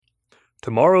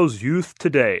Tomorrow's Youth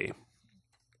Today.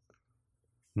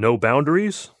 No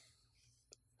Boundaries?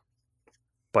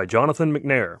 By Jonathan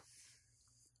McNair.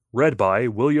 Read by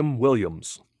William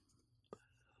Williams.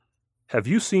 Have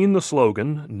you seen the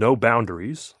slogan, No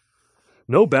Boundaries?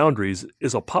 No Boundaries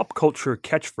is a pop culture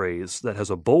catchphrase that has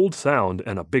a bold sound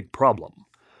and a big problem.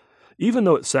 Even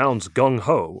though it sounds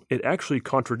gung-ho, it actually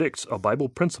contradicts a Bible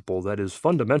principle that is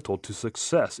fundamental to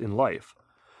success in life.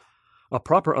 A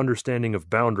proper understanding of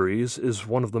boundaries is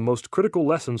one of the most critical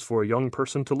lessons for a young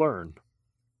person to learn.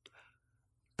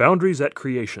 Boundaries at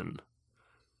creation.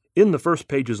 In the first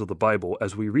pages of the Bible,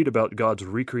 as we read about God's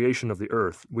recreation of the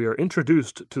earth, we are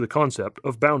introduced to the concept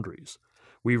of boundaries.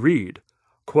 We read,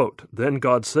 quote, "Then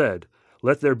God said,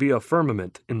 Let there be a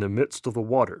firmament in the midst of the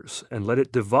waters, and let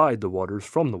it divide the waters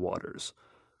from the waters.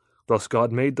 Thus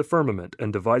God made the firmament,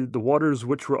 and divided the waters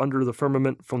which were under the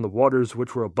firmament from the waters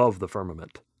which were above the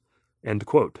firmament." End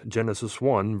quote. Genesis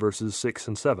 1, verses 6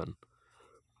 and 7.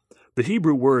 The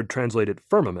Hebrew word translated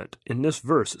firmament in this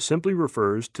verse simply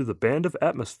refers to the band of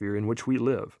atmosphere in which we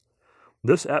live.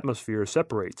 This atmosphere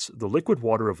separates the liquid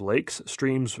water of lakes,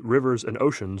 streams, rivers, and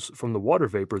oceans from the water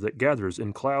vapor that gathers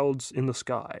in clouds in the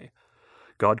sky.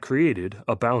 God created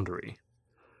a boundary.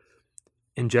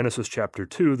 In Genesis chapter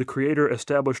 2, the Creator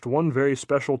established one very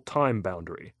special time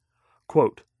boundary.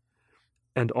 Quote,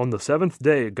 "And on the seventh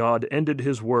day God ended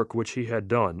his work which he had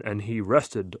done, and he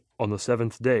rested on the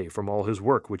seventh day from all his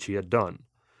work which he had done.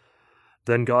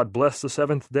 Then God blessed the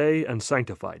seventh day and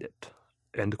sanctified it."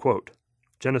 End quote.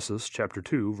 Genesis chapter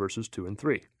 2, verses 2 and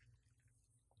 3.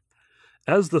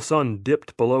 As the sun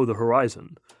dipped below the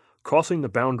horizon, crossing the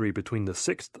boundary between the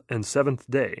sixth and seventh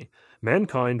day,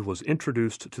 mankind was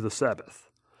introduced to the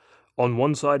Sabbath. On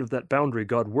one side of that boundary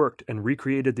God worked and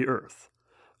recreated the earth.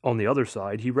 On the other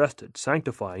side he rested,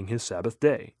 sanctifying his Sabbath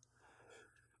day.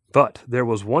 But there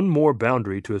was one more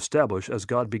boundary to establish as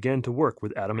God began to work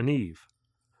with Adam and Eve.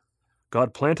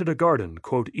 God planted a garden,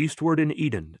 quote, "eastward in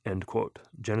Eden," end quote.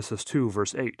 Genesis 2,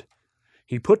 verse 8.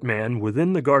 He put man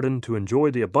within the garden to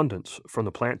enjoy the abundance from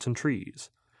the plants and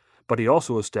trees. But he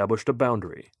also established a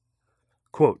boundary.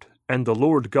 Quote, "And the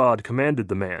Lord God commanded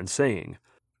the man, saying,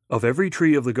 Of every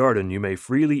tree of the garden you may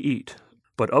freely eat,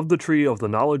 but of the tree of the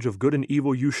knowledge of good and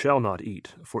evil you shall not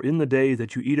eat, for in the day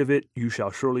that you eat of it you shall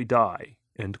surely die."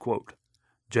 End quote.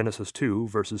 Genesis 2,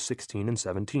 verses 16 and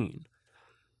 17.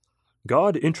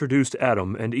 God introduced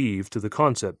Adam and Eve to the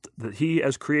concept that he,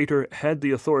 as creator, had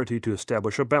the authority to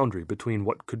establish a boundary between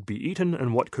what could be eaten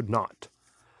and what could not.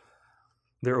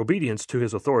 Their obedience to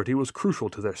his authority was crucial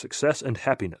to their success and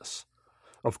happiness.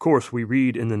 Of course, we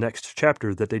read in the next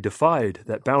chapter that they defied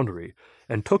that boundary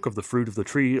and took of the fruit of the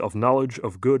tree of knowledge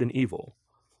of good and evil.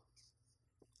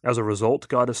 As a result,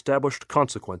 God established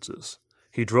consequences.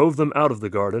 He drove them out of the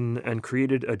garden and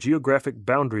created a geographic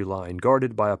boundary line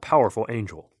guarded by a powerful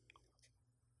angel.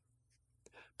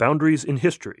 Boundaries in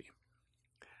history.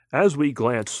 As we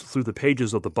glance through the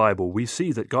pages of the Bible, we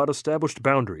see that God established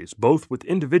boundaries both with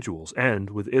individuals and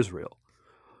with Israel.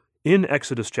 In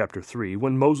Exodus chapter 3,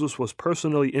 when Moses was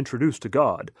personally introduced to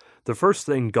God, the first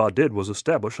thing God did was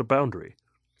establish a boundary.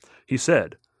 He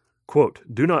said, quote,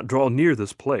 "Do not draw near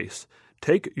this place.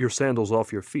 Take your sandals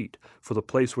off your feet, for the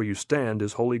place where you stand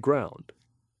is holy ground."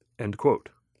 End quote.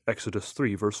 Exodus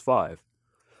 3, verse 5.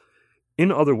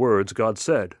 In other words, God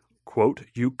said, quote,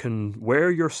 "You can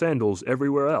wear your sandals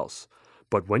everywhere else,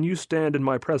 but when you stand in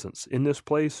my presence, in this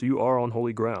place you are on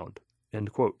holy ground."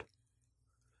 End quote.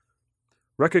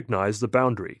 Recognize the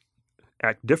boundary.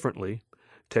 Act differently.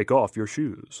 Take off your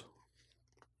shoes.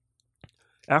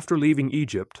 After leaving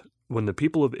Egypt, when the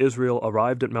people of Israel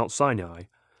arrived at Mount Sinai,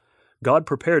 God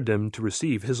prepared them to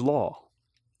receive his law.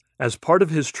 As part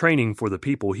of his training for the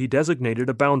people, he designated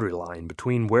a boundary line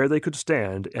between where they could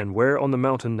stand and where on the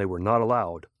mountain they were not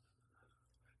allowed.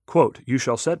 Quote, "You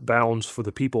shall set bounds for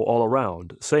the people all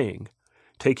around, saying,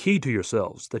 Take heed to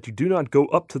yourselves, that you do not go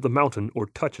up to the mountain or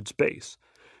touch its base.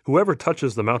 Whoever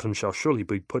touches the mountain shall surely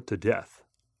be put to death."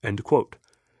 End quote.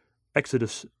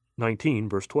 Exodus 19,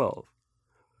 verse 12.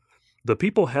 The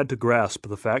people had to grasp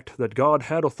the fact that God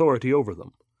had authority over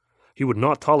them. He would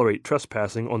not tolerate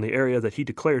trespassing on the area that he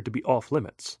declared to be off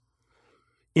limits.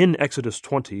 In Exodus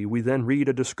 20, we then read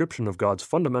a description of God's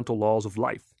fundamental laws of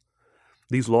life.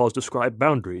 These laws describe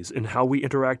boundaries in how we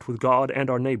interact with God and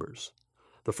our neighbors.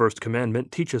 The first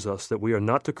commandment teaches us that we are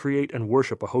not to create and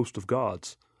worship a host of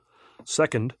gods.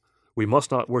 Second, we must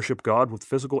not worship God with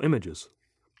physical images.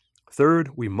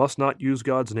 Third, we must not use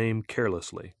God's name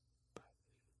carelessly.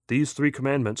 These three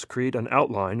commandments create an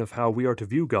outline of how we are to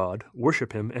view God,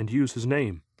 worship him, and use his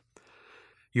name.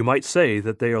 You might say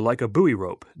that they are like a buoy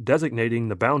rope, designating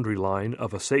the boundary line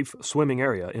of a safe swimming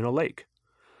area in a lake.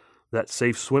 That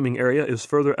safe swimming area is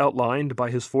further outlined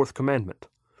by his fourth commandment,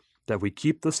 that we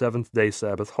keep the seventh-day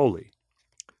Sabbath holy.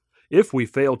 If we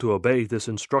fail to obey this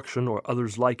instruction or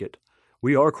others like it,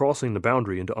 we are crossing the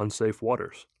boundary into unsafe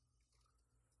waters.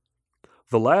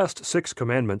 The last 6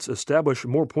 commandments establish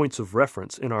more points of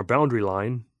reference in our boundary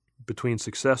line between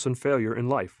success and failure in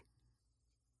life.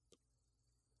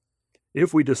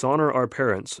 If we dishonor our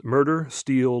parents, murder,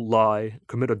 steal, lie,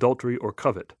 commit adultery, or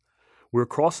covet, we're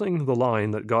crossing the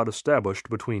line that God established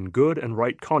between good and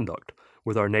right conduct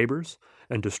with our neighbors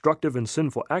and destructive and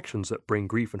sinful actions that bring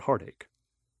grief and heartache.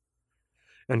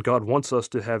 And God wants us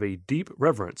to have a deep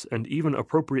reverence and even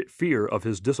appropriate fear of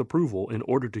His disapproval in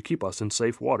order to keep us in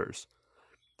safe waters.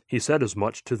 He said as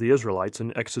much to the Israelites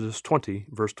in Exodus 20,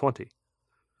 verse 20.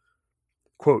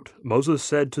 Quote, Moses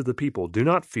said to the people, "Do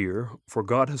not fear, for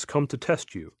God has come to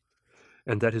test you,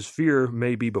 and that His fear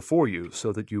may be before you,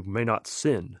 so that you may not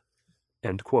sin."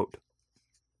 End quote.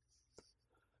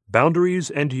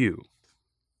 Boundaries and you.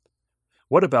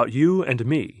 What about you and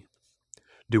me?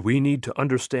 Do we need to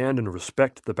understand and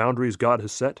respect the boundaries God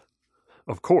has set?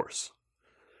 Of course.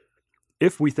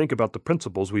 If we think about the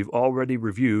principles we've already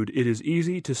reviewed, it is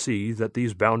easy to see that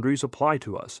these boundaries apply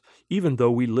to us, even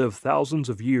though we live thousands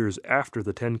of years after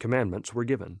the 10 Commandments were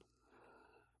given.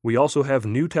 We also have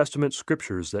New Testament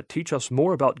scriptures that teach us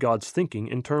more about God's thinking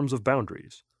in terms of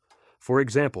boundaries. For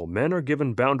example, men are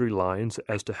given boundary lines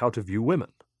as to how to view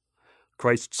women.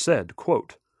 Christ said,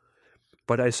 quote,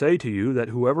 "But I say to you that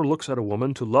whoever looks at a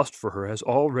woman to lust for her has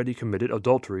already committed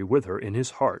adultery with her in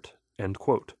his heart." End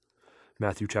quote.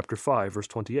 Matthew chapter 5, verse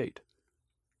 28.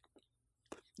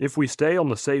 If we stay on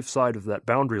the safe side of that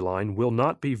boundary line, we'll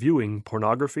not be viewing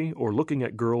pornography or looking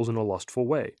at girls in a lustful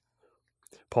way.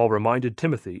 Paul reminded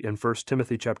Timothy in 1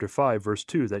 Timothy chapter 5, verse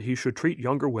 2 that he should treat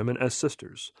younger women as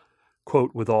sisters,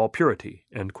 quote, "with all purity,"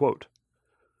 end quote.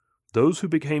 Those who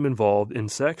became involved in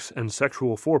sex and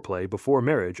sexual foreplay before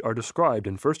marriage are described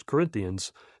in 1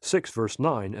 Corinthians 6, verse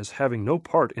 9 as having no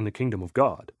part in the kingdom of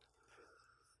God.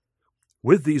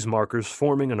 With these markers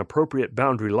forming an appropriate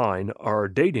boundary line, our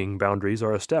dating boundaries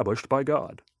are established by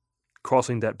God.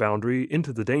 Crossing that boundary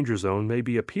into the danger zone may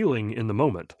be appealing in the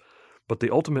moment, but the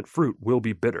ultimate fruit will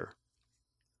be bitter.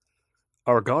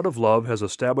 Our God of love has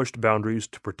established boundaries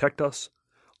to protect us,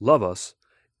 love us,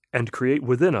 and create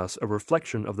within us a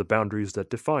reflection of the boundaries that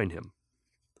define Him.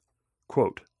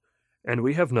 Quote, "And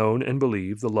we have known and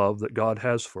believed the love that God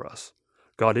has for us.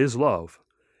 God is love,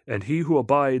 and he who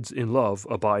abides in love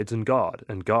abides in God,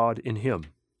 and God in him."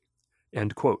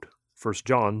 End quote. 1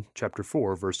 John chapter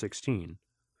 4, verse 16.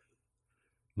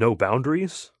 No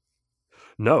boundaries?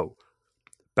 No.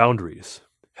 Boundaries.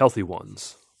 Healthy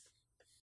ones.